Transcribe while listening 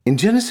In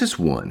Genesis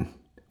 1,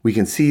 we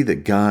can see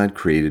that God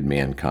created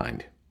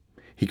mankind.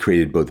 He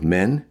created both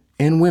men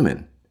and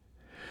women.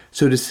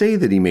 So to say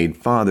that he made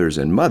fathers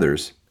and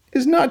mothers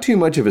is not too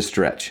much of a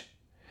stretch.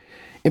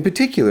 In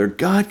particular,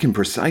 God can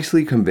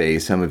precisely convey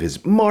some of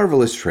his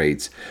marvelous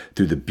traits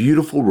through the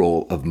beautiful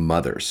role of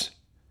mothers.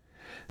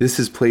 This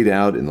is played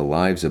out in the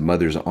lives of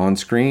mothers on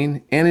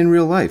screen and in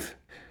real life.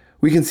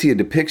 We can see a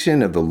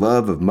depiction of the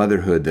love of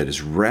motherhood that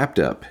is wrapped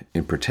up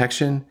in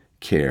protection,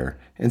 care,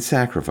 and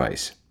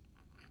sacrifice.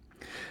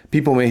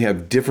 People may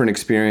have different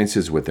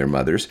experiences with their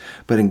mothers,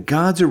 but in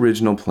God's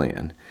original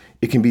plan,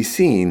 it can be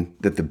seen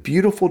that the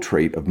beautiful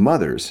trait of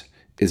mothers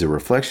is a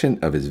reflection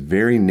of his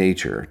very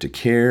nature to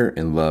care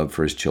and love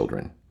for his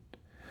children.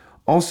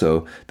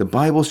 Also, the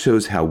Bible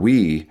shows how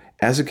we,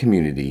 as a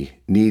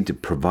community, need to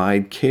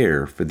provide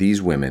care for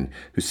these women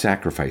who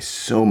sacrifice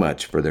so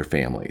much for their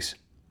families.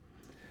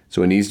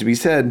 So it needs to be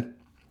said,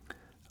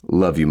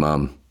 love you,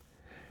 Mom.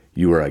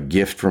 You are a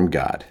gift from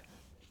God.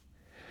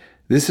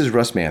 This is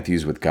Russ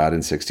Matthews with God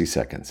in 60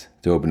 Seconds.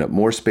 To open up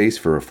more space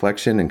for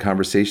reflection and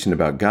conversation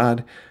about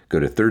God,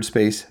 go to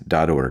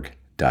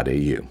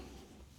thirdspace.org.au.